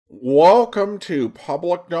Welcome to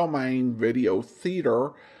Public Domain Video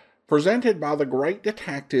Theater, presented by the great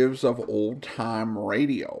detectives of old time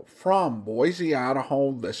radio. From Boise,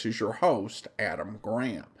 Idaho, this is your host, Adam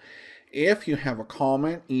Graham. If you have a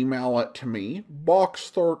comment, email it to me,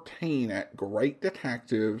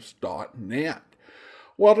 box13@greatdetectives.net.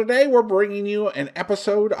 Well, today we're bringing you an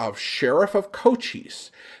episode of Sheriff of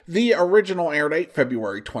Cochise. The original air date,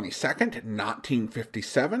 February 22nd,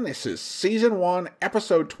 1957. This is Season 1,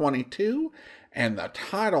 Episode 22, and the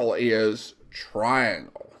title is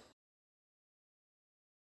Triangle.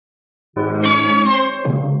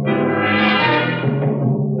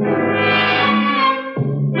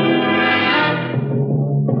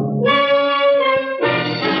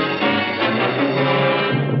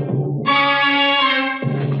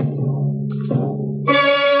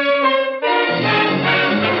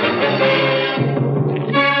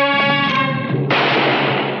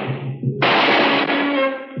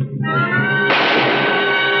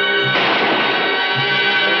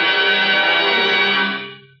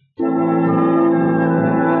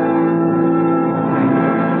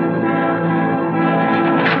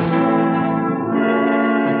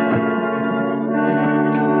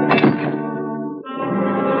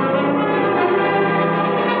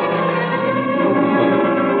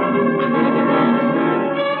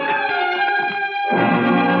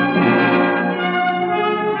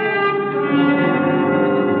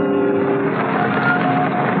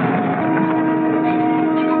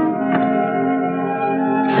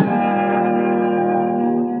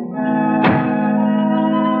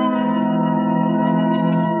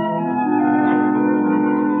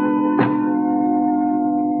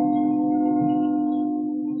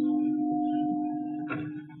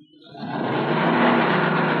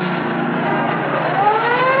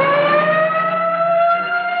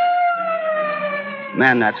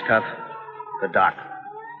 Man, that's tough. The doc.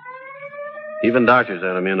 Even doctors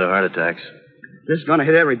aren't immune to heart attacks. This is going to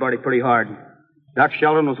hit everybody pretty hard. Doc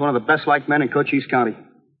Sheldon was one of the best-liked men in Cochise County.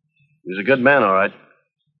 He was a good man, all right.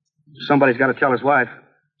 Somebody's got to tell his wife.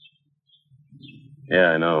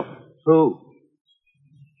 Yeah, I know. Who?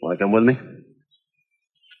 Want to come with me?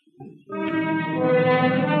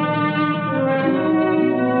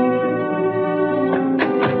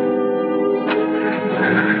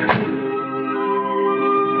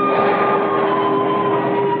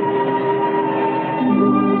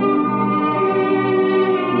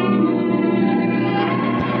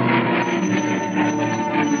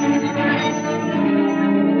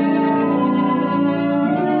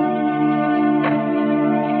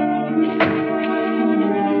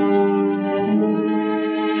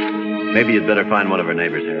 Maybe you'd better find one of her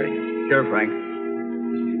neighbors, Harry. Sure, Frank.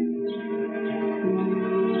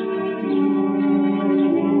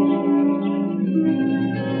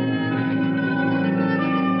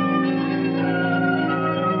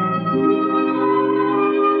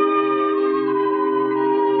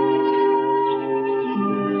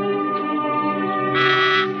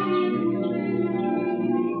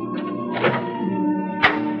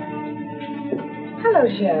 Hello,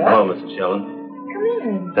 Sheriff. Hello, Mrs. Sheldon. Come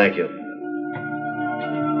in. Thank you.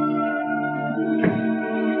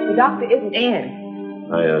 The doctor isn't in.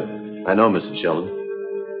 I know, Mrs. Sheldon.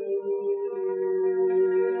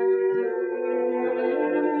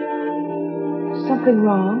 Something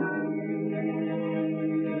wrong?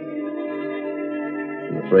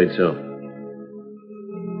 I'm afraid so.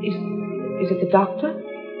 Is it the doctor?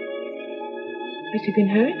 Has he been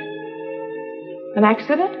hurt? An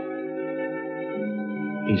accident?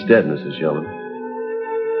 He's dead, Mrs. Sheldon.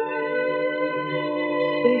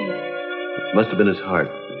 Dead. It must have been his heart.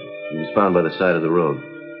 He was found by the side of the road.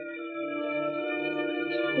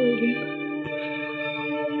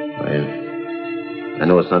 Hold him. I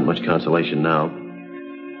know it's not much consolation now.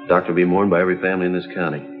 Doctor will be mourned by every family in this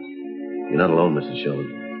county. You're not alone, Mrs.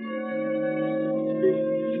 Sheldon.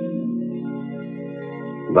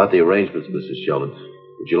 About the arrangements, Mrs. Sheldon.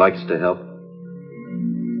 Would you like us to help?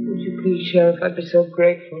 Would you please, Sheriff? I'd be so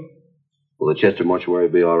grateful. Will the Chester mortuary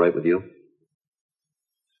be all right with you?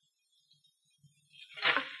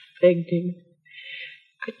 Begged him.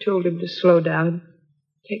 I told him to slow down.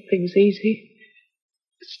 Take things easy.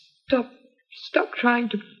 Stop trying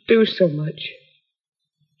to do so much.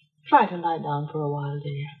 Try to lie down for a while,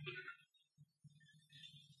 dear.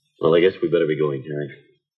 Well, I guess we better be going, Harry.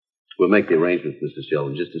 We'll make the arrangements, Mrs.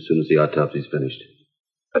 Sheldon, just as soon as the autopsy's finished.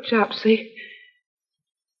 Autopsy?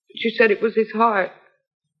 But you said it was his heart.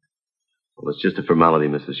 Well, it's just a formality,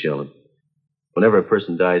 Mrs. Sheldon. Whenever a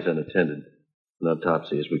person dies unattended, an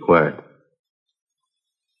autopsy is required.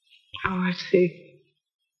 Oh, I see.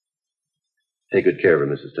 Take good care of her,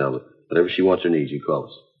 Mrs. Talbot. Whatever she wants or needs, you call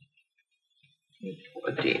us.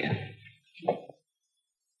 Poor dear.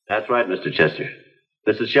 That's right, Mr. Chester.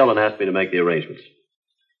 Mrs. Sheldon asked me to make the arrangements.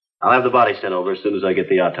 I'll have the body sent over as soon as I get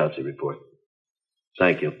the autopsy report.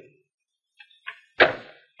 Thank you.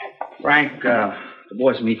 Frank, the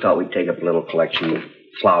boys and me thought we'd take up a little collection of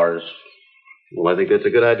flowers. Well, I think that's a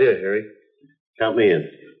good idea, Harry. Count me in.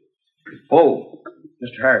 Oh,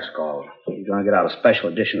 Mr. Harris called. He's going to get out a special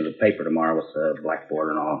edition of the paper tomorrow with the blackboard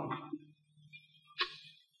and all.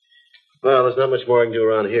 Well, there's not much more I can do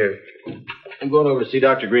around here. I'm going over to see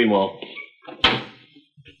Dr. Greenwald.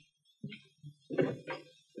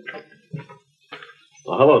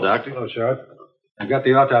 Well, hello, Doctor. Hello, Sheriff. I got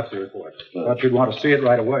the autopsy report. Thought you'd want to see it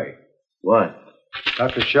right away. Why?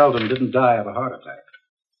 Dr. Sheldon didn't die of a heart attack.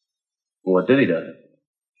 Well, what did he die?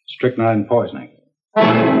 Strychnine poisoning.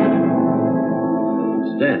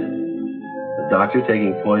 Stan. The doctor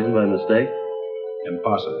taking poison by mistake?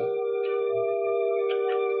 Impossible.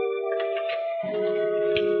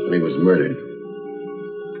 He was murdered.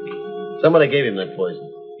 Somebody gave him that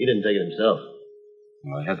poison. He didn't take it himself.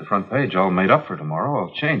 Well, I had the front page all made up for tomorrow.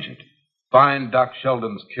 I'll change it. Find Doc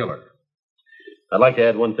Sheldon's killer. I'd like to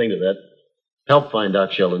add one thing to that. Help find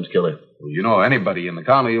Doc Sheldon's killer. Well, you know, anybody in the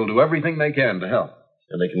county will do everything they can to help.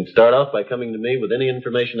 And they can start off by coming to me with any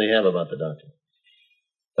information they have about the doctor.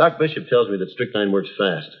 Doc Bishop tells me that strychnine works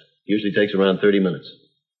fast. Usually takes around 30 minutes.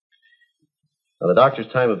 Now, the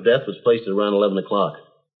doctor's time of death was placed at around 11 o'clock.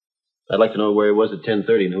 I'd like to know where he was at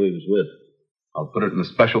 10:30 and who he was with. I'll put it in a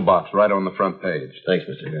special box right on the front page. Thanks,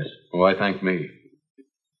 Mr. Harris. Why, thank me.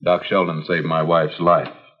 Doc Sheldon saved my wife's life.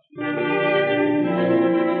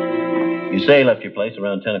 You say he left your place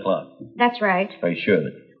around 10 o'clock. That's right. Are you sure of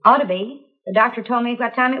it? Ought to be. The doctor told me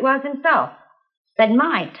what time it was himself. Said, 10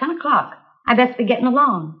 o'clock. I best be getting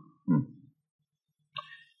along.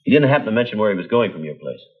 He didn't happen to mention where he was going from your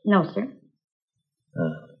place? No, sir.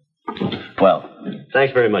 Well,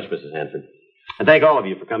 thanks very much, Mrs. Hanford. And thank all of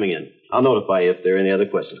you for coming in. I'll notify you if there are any other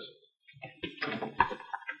questions.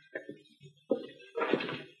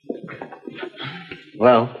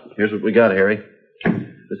 Well, here's what we got, Harry.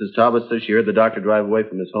 Mrs. Talbot says she heard the doctor drive away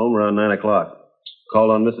from his home around 9 o'clock.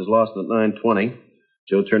 Called on Mrs. Lawson at 9:20.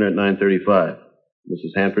 Joe Turner at 9:35.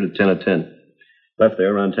 Mrs. Hanford at 10:10. Left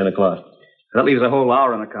there around 10 o'clock. That leaves a whole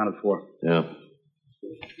hour unaccounted for. Yeah.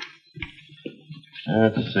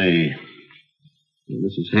 Let's see.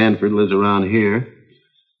 Mrs. Hanford lives around here.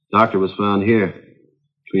 Doctor was found here.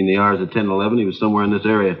 Between the hours of 10 and 11, he was somewhere in this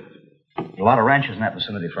area. There's a lot of ranches in that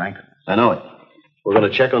vicinity, Frank. I know it. We're going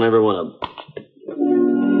to check on every one of them.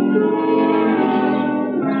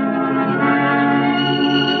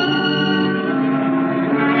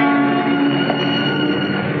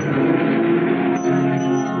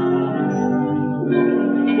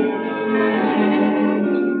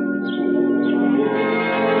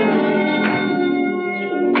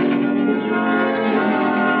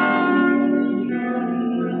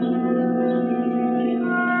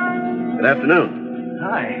 Good afternoon.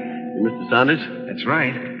 Hi. You Mr. Saunders? That's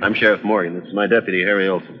right. I'm Sheriff Morgan. This is my deputy, Harry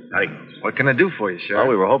Olson. Howdy. What can I do for you, Well, Sheriff?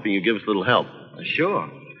 we were hoping you'd give us a little help. Sure.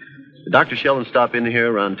 Did Dr. Sheldon stop in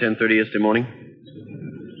here around 10:30 yesterday morning?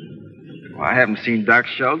 Well, I haven't seen Doc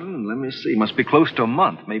Sheldon. Let me see. Must be close to a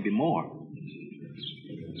month, maybe more.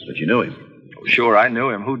 But you knew him. Oh, sure, I knew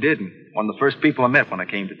him. Who didn't? One of the first people I met when I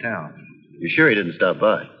came to town. You're sure he didn't stop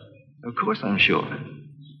by? Of course I'm sure.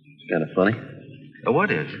 It's kind of funny.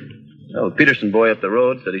 What is? Oh, the Peterson boy up the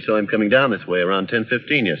road said he saw him coming down this way around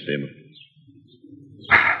 10:15 yesterday.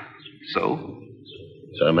 So?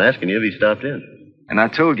 So I'm asking you if he stopped in. And I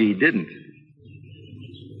told you he didn't.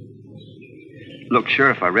 Look,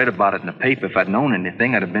 Sheriff, I read about it in the paper. If I'd known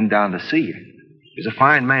anything, I'd have been down to see you. He's a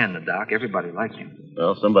fine man, the doc. Everybody liked him.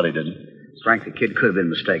 Well, somebody didn't. Frank, the kid could have been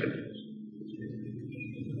mistaken.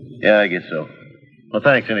 Yeah, I guess so. Well,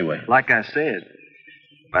 thanks anyway. Like I said,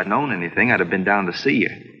 if I'd known anything, I'd have been down to see you.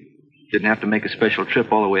 Didn't have to make a special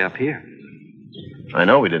trip all the way up here. I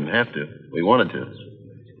know we didn't have to. We wanted to.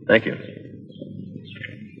 Thank you.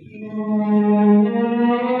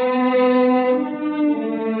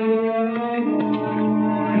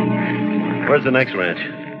 Where's the next ranch?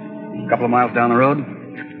 A couple of miles down the road.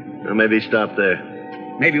 Well, maybe he stopped there.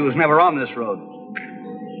 Maybe he was never on this road.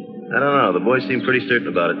 I don't know. The boy seemed pretty certain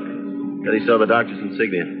about it. Said he saw the doctor's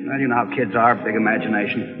insignia. Well, you know how kids are. Big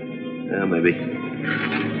imagination. Yeah, maybe.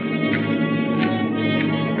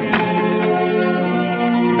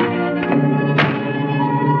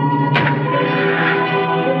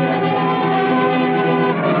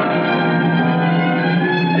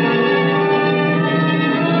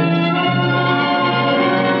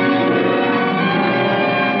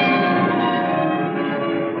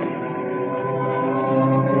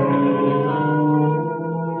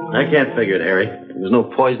 I can't figure it, Harry. There's no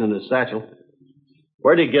poison in his satchel.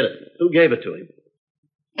 Where'd he get it? Who gave it to him?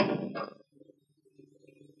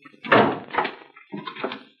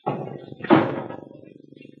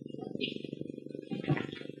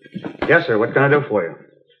 Yes, sir. What can I do for you?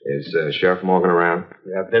 Is Sheriff Morgan around?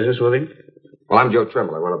 You have business with him? Well, I'm Joe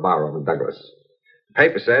Trimble. I run a bar over in Douglas. The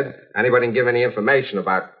paper said anybody can give any information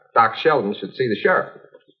about Doc Sheldon should see the sheriff.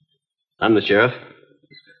 I'm the sheriff.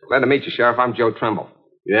 Glad to meet you, Sheriff. I'm Joe Trimble.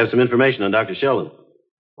 You have some information on Dr. Sheldon.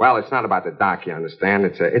 Well, it's not about the doc, you understand.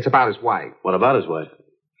 It's about his wife. What about his wife?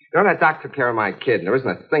 You know, that doc took care of my kid, and there isn't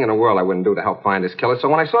a thing in the world I wouldn't do to help find his killer. So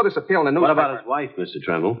when I saw this appeal in the newspaper... What about his wife, Mr.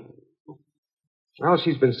 Trimble? Well,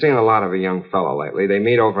 she's been seeing a lot of a young fellow lately. They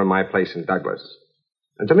meet over in my place in Douglas.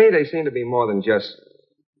 And to me, they seem to be more than just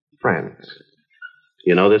friends.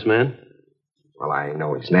 You know this man? Well, I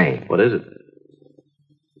know his name. What is it?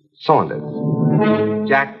 Saunders.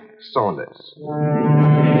 Jack Saunders.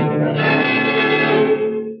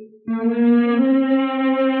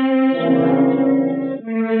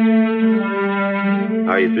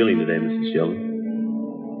 How are you feeling today, Mrs.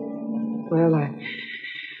 Sheldon? Well,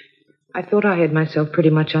 I thought I had myself pretty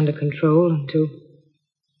much under control until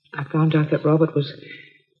I found out that Robert was...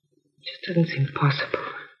 just doesn't seem possible.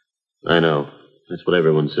 I know. That's what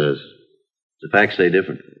everyone says. The facts say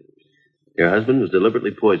different. Your husband was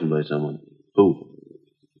deliberately poisoned by someone. Who?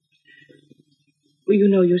 Well, you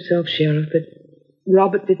know yourself, Sheriff, that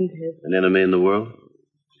Robert didn't have... An enemy in the world?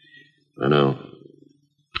 I know.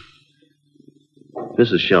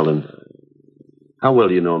 Mrs. Sheldon, how well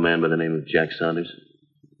do you know a man by the name of Jack Saunders?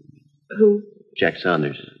 Who? Jack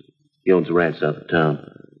Saunders. He owns a ranch south of town.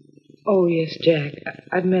 Oh, yes, Jack.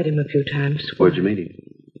 I've met him a few times. Where'd you meet him?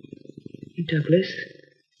 In Douglas.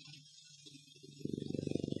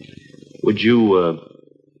 Would you,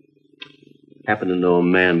 happen to know a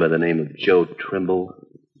man by the name of Joe Trimble?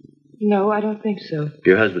 No, I don't think so.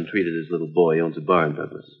 Your husband treated his little boy. He owns a bar in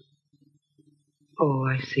Douglas. Oh,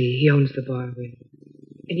 I see. He owns the bar.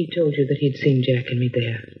 And he told you that he'd seen Jack and me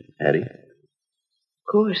there. Had he? Of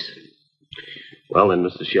course. Well, then,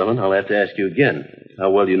 Mr. Sheldon, I'll have to ask you again.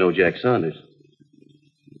 How well do you know Jack Saunders?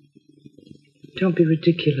 Don't be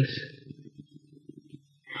ridiculous.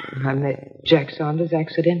 I met Jack Saunders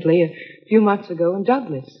accidentally a few months ago in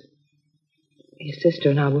Douglas. His sister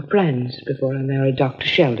and I were friends before I married Dr.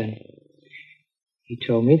 Sheldon. He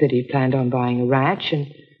told me that he planned on buying a ranch, and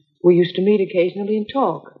we used to meet occasionally and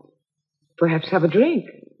talk. Perhaps have a drink.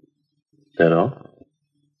 That all?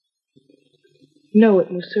 No,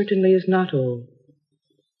 it most certainly is not all.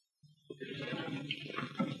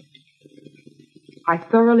 I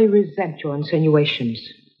thoroughly resent your insinuations.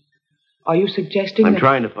 Are you suggesting I'm that...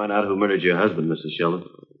 trying to find out who murdered your husband, Mrs. Sheldon.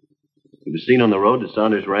 He was seen on the road to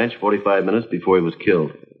Saunders Ranch 45 minutes before he was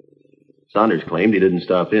killed. Saunders claimed he didn't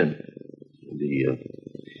stop in. And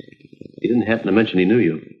he didn't happen to mention he knew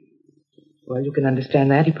you. Well, you can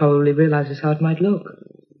understand that. He probably realizes how it might look.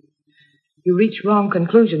 You reach wrong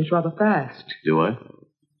conclusions rather fast. Do I?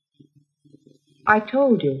 I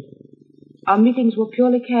told you. Our meetings were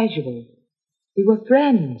purely casual. We were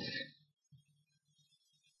friends.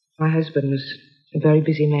 My husband was a very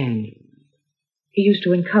busy man. He used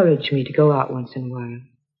to encourage me to go out once in a while.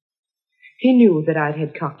 He knew that I'd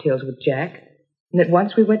had cocktails with Jack, and that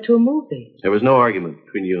once we went to a movie. There was no argument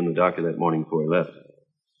between you and the doctor that morning before he left.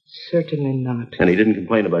 Certainly not. And he didn't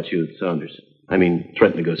complain about you at Saunders. I mean,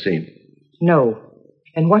 threaten to go see him. No.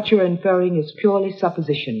 And what you're inferring is purely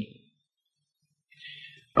supposition.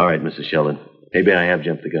 All right, Mrs. Sheldon. Maybe I have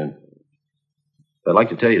jumped the gun. But I'd like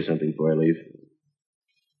to tell you something before I leave.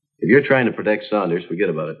 If you're trying to protect Saunders, forget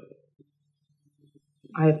about it.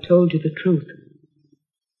 I have told you the truth.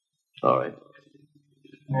 All right.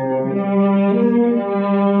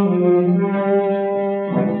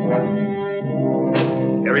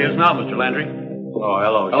 Here he is now, Mr. Landry. Oh,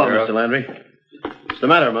 hello, Hello, Sheriff. Mr. Landry. What's the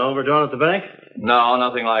matter? Am I overdrawn at the bank? No,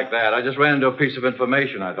 nothing like that. I just ran into a piece of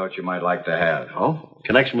information I thought you might like to have. Oh?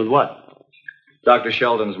 Connection with what? Dr.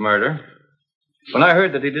 Sheldon's murder. When I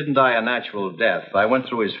heard that he didn't die a natural death, I went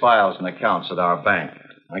through his files and accounts at our bank.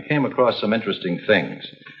 I came across some interesting things.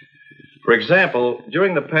 For example,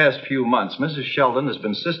 during the past few months, Mrs. Sheldon has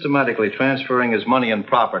been systematically transferring his money and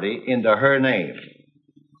property into her name.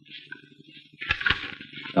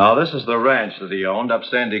 Now, this is the ranch that he owned up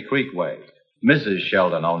Sandy Creek way. Mrs.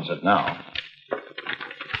 Sheldon owns it now.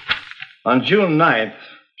 On June 9th,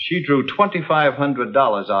 she drew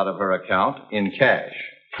 $2,500 out of her account in cash.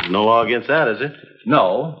 There's no law against that, is there?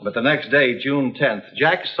 No, but the next day, June 10th,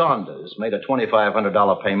 Jack Saunders made a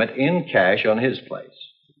 $2,500 payment in cash on his place.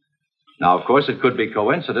 Now, of course, it could be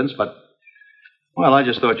coincidence, but, well, I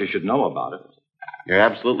just thought you should know about it. You're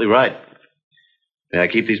absolutely right. May I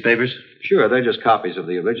keep these papers? Sure, they're just copies of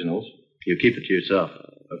the originals. You keep it to yourself.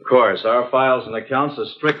 Of course, our files and accounts are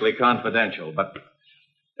strictly confidential, but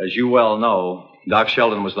as you well know, Doc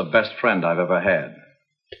Sheldon was the best friend I've ever had.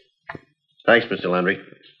 Thanks, Mr. Landry.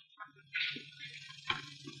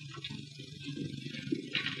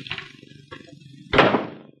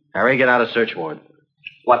 Harry, get out a search warrant.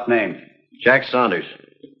 What name? Jack Saunders.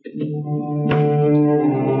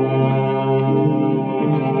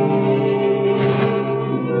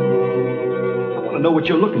 Know what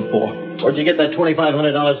you're looking for. Where'd you get that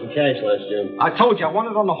 $2,500 in cash last June? I told you I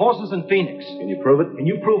wanted on the horses in Phoenix. Can you prove it? Can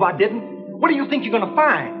you prove I didn't? What do you think you're going to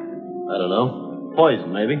find? I don't know.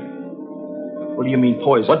 Poison, maybe. What do you mean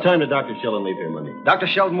poison? What time did Dr. Sheldon leave here Monday? Dr.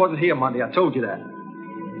 Sheldon wasn't here Monday. I told you that.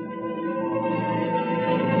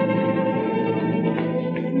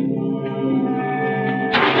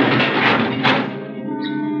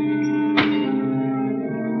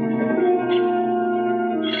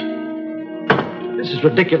 This is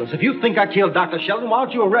ridiculous. If you think I killed Dr. Sheldon, why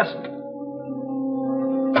don't you arrest me?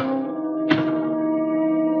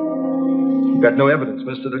 You've got no evidence,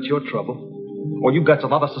 mister. That's your trouble. Well, you've got a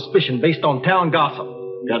lot of suspicion based on town gossip.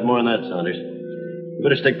 Got more than that, Saunders. You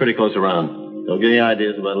better stick pretty close around. They'll give you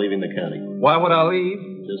ideas about leaving the county. Why would I leave?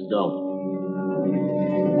 Just don't.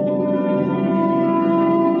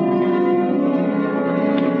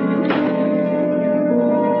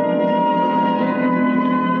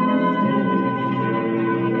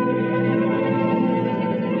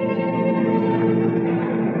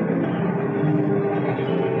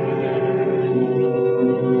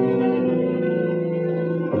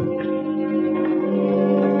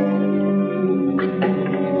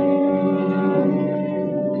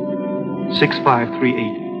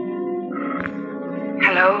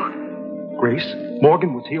 Hello? Grace,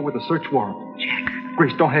 Morgan was here with a search warrant. Jack.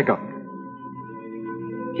 Grace, don't hang up.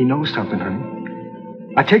 He knows something,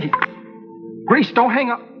 honey. I tell you. Grace, don't hang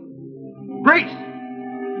up. Grace!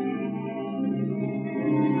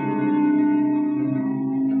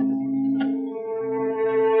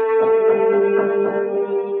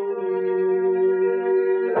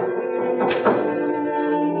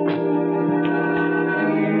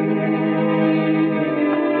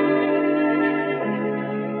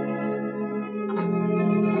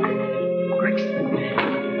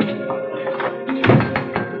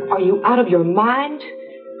 Are you out of your mind?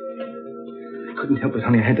 I couldn't help it,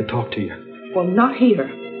 honey. I had to talk to you. Well, not here.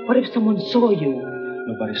 What if someone saw you?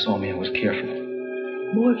 Nobody saw me. I was careful.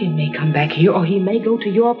 Morgan may come back here, or he may go to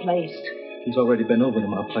your place. He's already been over to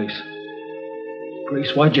my place.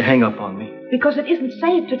 Grace, why'd you hang up on me? Because it isn't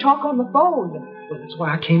safe to talk on the phone. Well, that's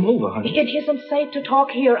why I came over, honey. It isn't safe to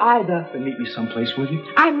talk here either. Then meet me someplace, will you?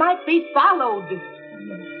 I might be followed.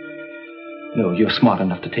 No, you're smart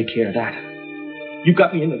enough to take care of that. You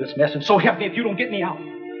got me into this mess, and so help me if you don't get me out.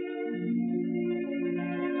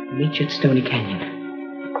 Meet you at Stony Canyon.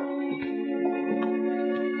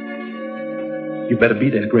 You better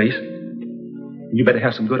be there, Grace. You better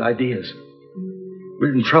have some good ideas.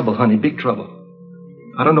 We're in trouble, honey, big trouble.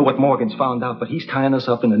 I don't know what Morgan's found out, but he's tying us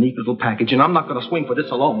up in a neat little package, and I'm not going to swing for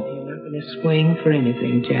this alone. You're not going to swing for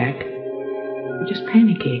anything, Jack. You're just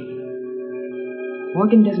panicky.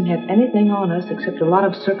 Morgan doesn't have anything on us except a lot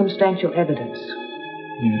of circumstantial evidence.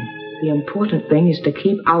 Yeah. The important thing is to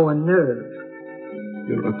keep our nerve.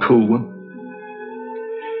 You're a cool one.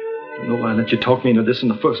 I know why I let you talk me into this in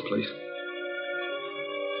the first place.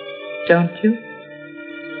 Don't you?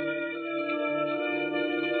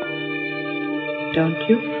 Don't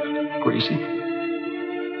you? Gracie.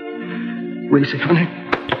 Gracie, honey.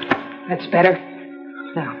 That's better.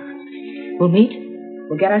 Now, we'll meet.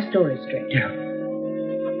 We'll get our stories straight. Yeah.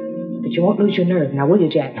 But you won't lose your nerve, now will you,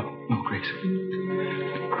 Jack? No, Grace.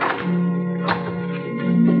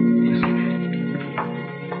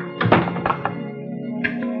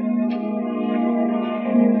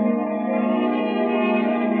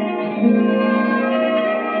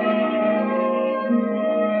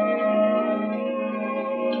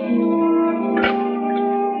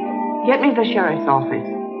 Get me the sheriff's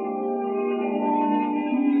office.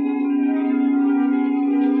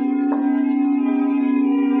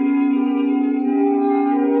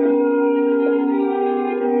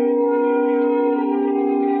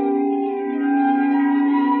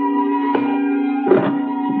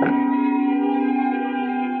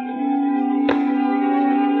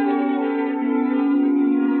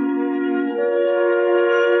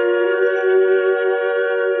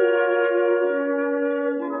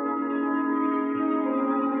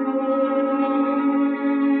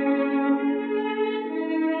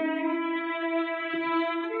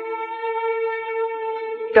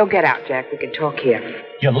 So get out, Jack. We can talk here.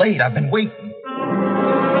 You're late. I've been waiting.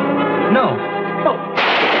 No. Oh.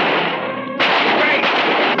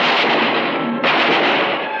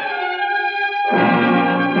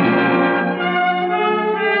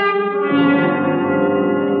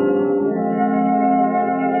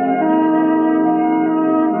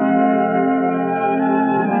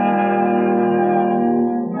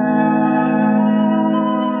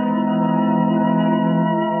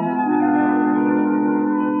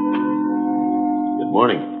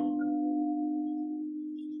 Morning.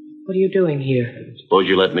 What are you doing here? Suppose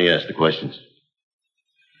you let me ask the questions.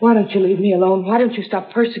 Why don't you leave me alone? Why don't you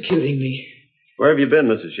stop persecuting me? Where have you been,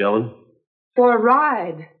 Mrs. Sheldon? For a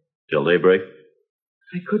ride. Till daybreak?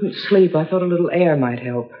 I couldn't sleep. I thought a little air might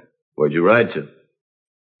help. Where'd you ride to?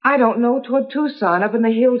 I don't know. Toward Tucson, up in the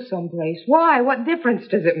hills someplace. Why? What difference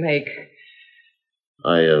does it make?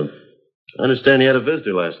 I understand you had a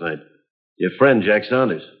visitor last night. Your friend, Jack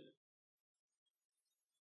Saunders.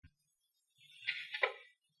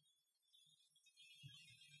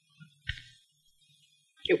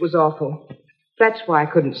 It was awful. That's why I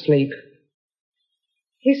couldn't sleep.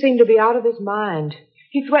 He seemed to be out of his mind.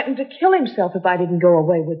 He threatened to kill himself if I didn't go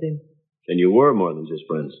away with him. And you were more than just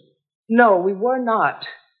friends. No, we were not.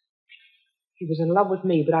 He was in love with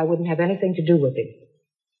me, but I wouldn't have anything to do with him.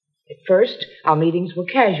 At first, our meetings were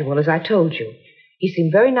casual, as I told you. He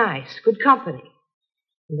seemed very nice, good company.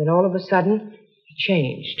 And then all of a sudden, he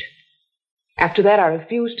changed. After that, I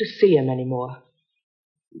refused to see him anymore.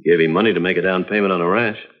 You gave him money to make a down payment on a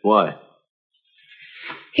ranch. Why?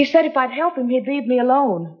 He said if I'd help him, he'd leave me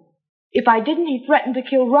alone. If I didn't, he threatened to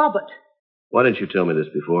kill Robert. Why didn't you tell me this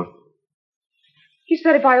before? He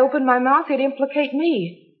said if I opened my mouth, he'd implicate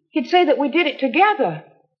me. He'd say that we did it together.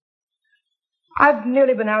 I've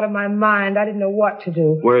nearly been out of my mind. I didn't know what to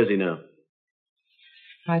do. Where is he now?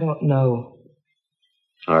 I don't know.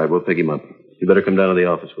 All right, we'll pick him up. You better come down to the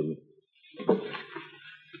office with me.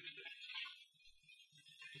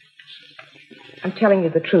 I'm telling you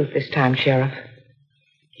the truth this time, Sheriff.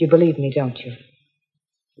 You believe me, don't you?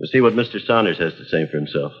 We'll see what Mr. Saunders has to say for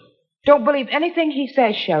himself. Don't believe anything he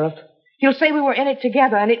says, Sheriff. He'll say we were in it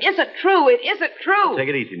together, and it isn't true. It isn't true. Take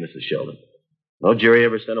it easy, Mrs. Sheldon. No jury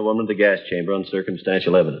ever sent a woman to the gas chamber on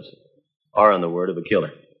circumstantial evidence, or on the word of a killer.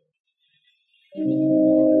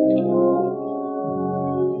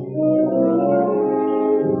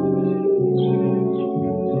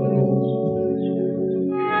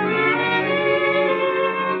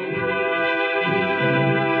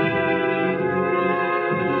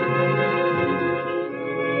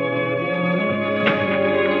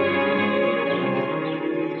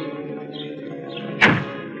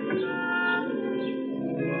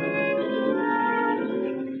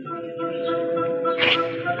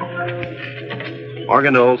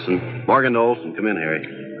 Morgan to Olson. Morgan to Olson. Come in, Harry.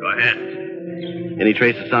 Go ahead. Any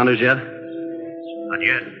trace of Saunders yet? Not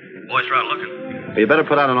yet. Boys are out looking. Well, you better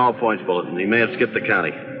put out an all-points bulletin. He may have skipped the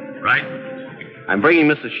county. Right? I'm bringing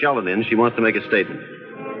Mrs. Sheldon in. She wants to make a statement.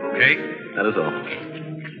 Okay. That is all.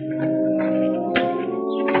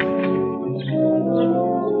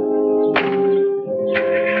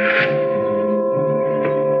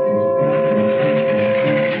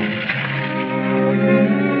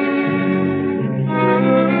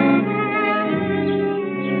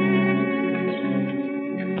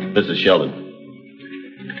 Mrs.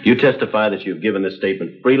 Sheldon, you testify that you've given this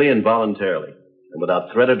statement freely and voluntarily, and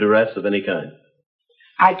without threat or duress of any kind.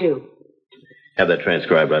 I do. Have that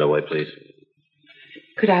transcribed right away, please.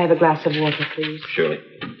 Could I have a glass of water, please? Surely.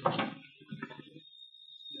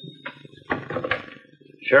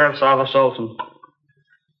 Sheriff's Office, Olson.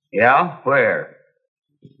 Yeah? Where?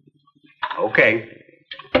 Okay.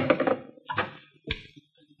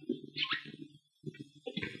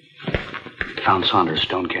 Found Saunders,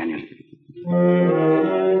 Stone Canyon.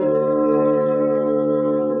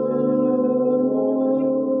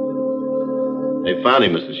 They found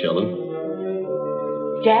him, Mrs. Sheldon.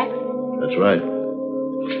 Jack? That's right.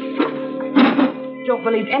 Don't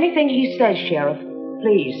believe anything he says, Sheriff.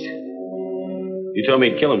 Please. You told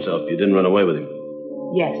me he'd kill himself. You didn't run away with him.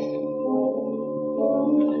 Yes.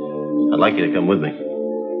 I'd like you to come with me.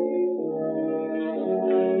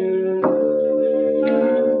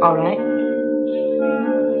 All right.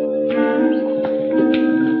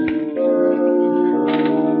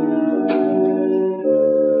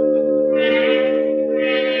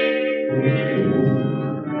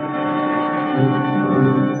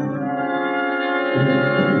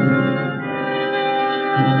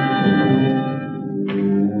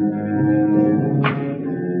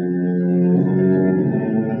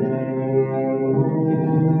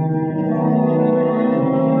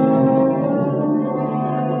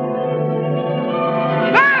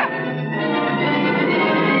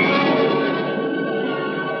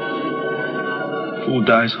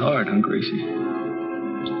 dies hard, huh, Gracie?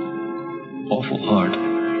 Awful hard.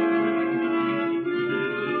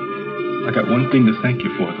 I got one thing to thank you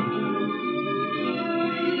for, though.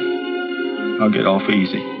 I'll get off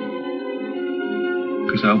easy.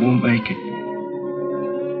 'Cause I won't make it.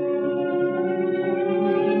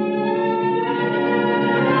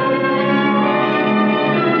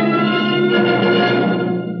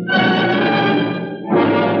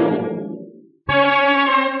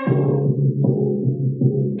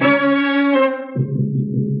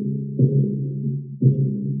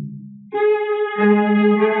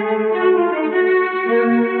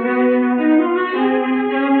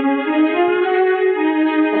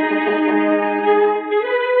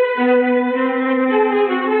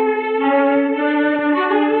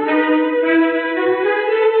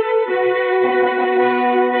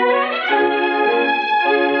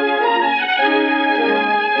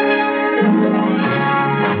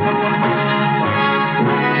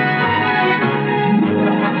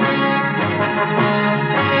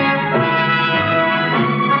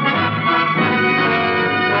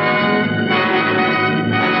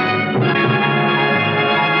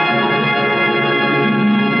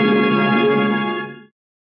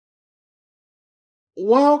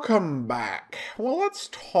 Welcome back. Well, let's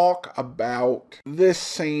talk about this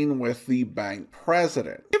scene with the bank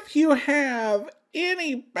president. If you have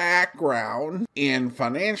any background in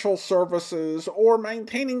financial services or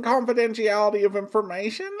maintaining confidentiality of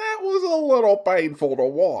information, that was a little painful to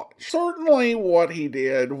watch. Certainly what he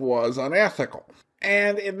did was unethical,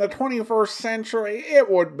 and in the 21st century, it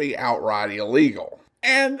would be outright illegal.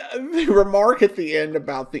 And the remark at the end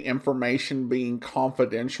about the information being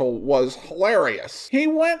confidential was hilarious. He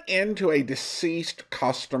went into a deceased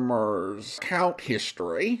customer's account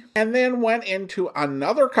history, and then went into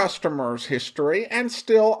another customer's history, and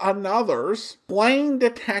still another's, playing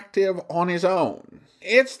detective on his own.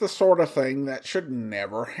 It's the sort of thing that should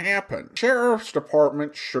never happen. Sheriff's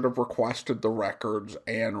department should have requested the records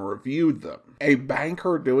and reviewed them. A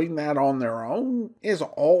banker doing that on their own is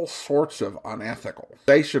all sorts of unethical.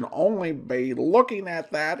 They should only be looking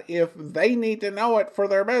at that if they need to know it for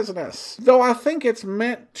their business. Though I think it's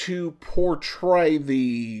meant to portray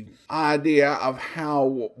the idea of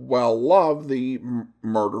how well loved the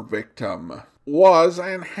murder victim was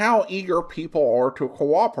and how eager people are to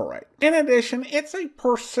cooperate. In addition, it's a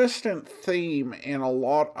persistent theme in a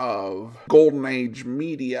lot of Golden Age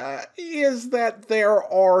media is that there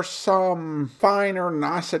are some finer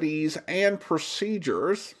niceties and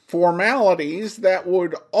procedures, formalities that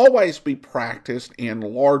would always be practiced in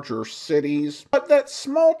larger cities, but that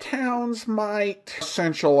small towns might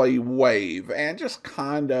essentially waive and just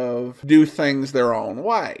kind of do things their own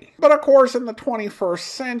way. But of course, in the 21st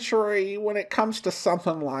century, when it comes to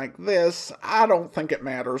something like this, I don't think it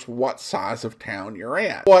matters what size of town you're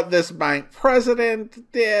in. What this bank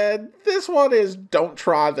president did, this one is don't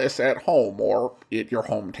try this at home or at your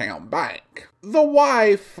hometown bank. The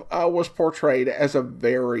wife was portrayed as a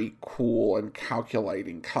very cool and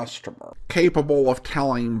calculating customer, capable of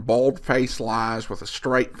telling bald-faced lies with a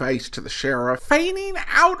straight face to the sheriff, feigning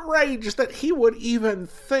outrage that he would even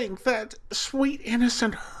think that sweet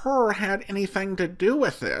innocent her had anything to do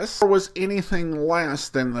with this, or was anything less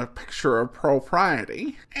than the picture of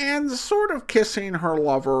propriety, and sort of kissing her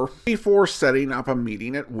lover before setting up a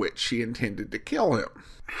meeting at which she intended to kill him.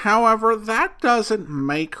 However, that doesn't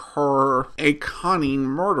make her a cunning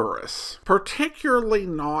murderess, particularly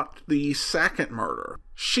not the second murder.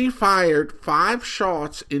 She fired 5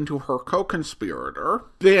 shots into her co-conspirator,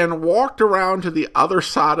 then walked around to the other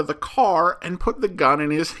side of the car and put the gun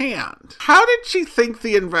in his hand. How did she think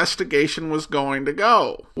the investigation was going to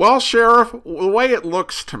go? Well, Sheriff, the way it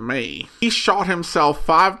looks to me, he shot himself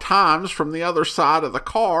 5 times from the other side of the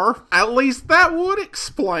car. At least that would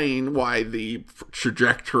explain why the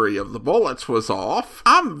trajectory of the bullets was off.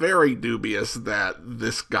 I'm very dubious that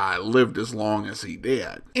this guy lived as long as he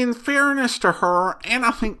did. In fairness to her, and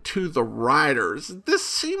I think to the writers, this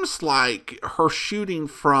seems like her shooting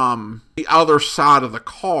from the other side of the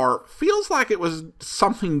car feels like it was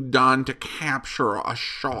something done to capture a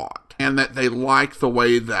shot, and that they like the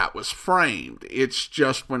way that was framed. It's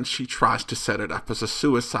just when she tries to set it up as a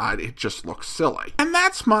suicide, it just looks silly. And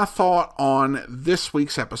that's my thought on this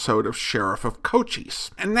week's episode of Sheriff of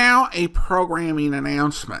Cochise. And now a programming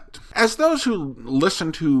announcement. As those who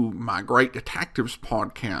listen to my Great Detectives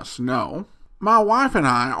podcast know, my wife and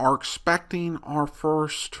I are expecting our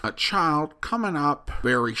first child coming up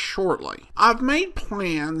very shortly. I've made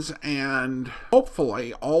plans, and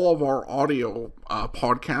hopefully all of our audio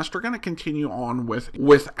podcast are going to continue on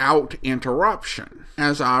without interruption,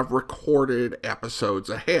 as I've recorded episodes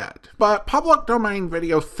ahead. But Public Domain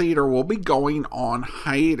Video Theater will be going on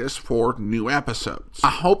hiatus for new episodes. I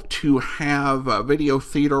hope to have Video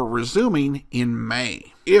Theater resuming in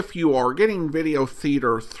May. If you are getting Video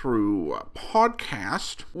Theater through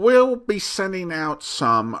podcast, we'll be sending out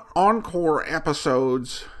some encore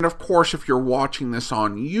episodes. And of course, if you're watching this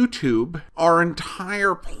on YouTube, our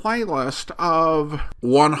entire playlist of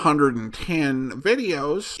 110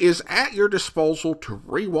 videos is at your disposal to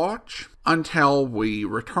rewatch until we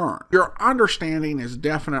return. Your understanding is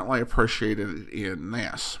definitely appreciated in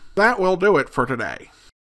this. That will do it for today.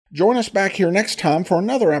 Join us back here next time for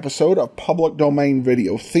another episode of Public Domain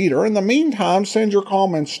Video Theater. In the meantime, send your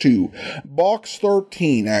comments to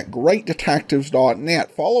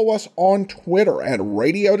box13@greatdetectives.net. Follow us on Twitter at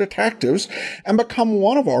Radio Detectives and become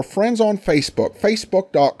one of our friends on Facebook,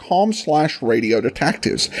 facebook.com/Radio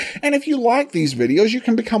Detectives. And if you like these videos, you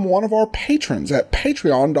can become one of our patrons at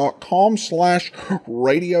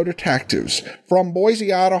patreon.com/Radio Detectives. From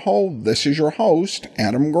Boise, Idaho, this is your host,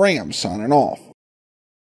 Adam Graham, signing off.